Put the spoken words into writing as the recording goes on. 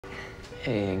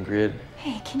Hey, Ingrid.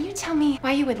 Hey, can you tell me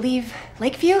why you would leave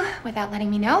Lakeview without letting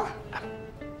me know?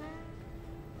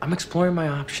 I'm exploring my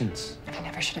options. I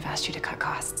never should have asked you to cut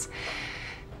costs.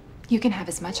 You can have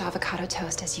as much avocado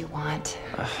toast as you want.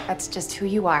 That's just who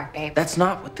you are, babe. That's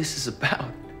not what this is about.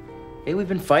 Hey, we've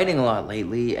been fighting a lot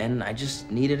lately, and I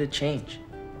just needed a change.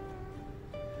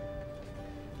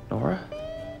 Nora?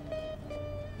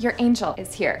 Your angel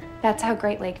is here. That's how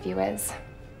great Lakeview is.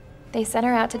 They sent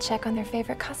her out to check on their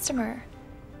favorite customer.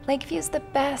 Lakeview's the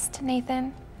best,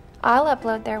 Nathan. I'll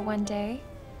upload there one day.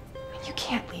 You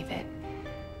can't leave it,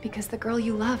 because the girl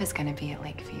you love is gonna be at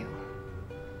Lakeview.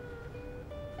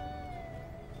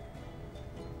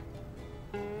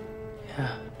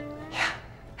 Yeah. Yeah.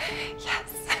 Yes.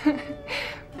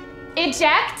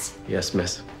 Eject? Yes,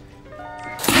 miss.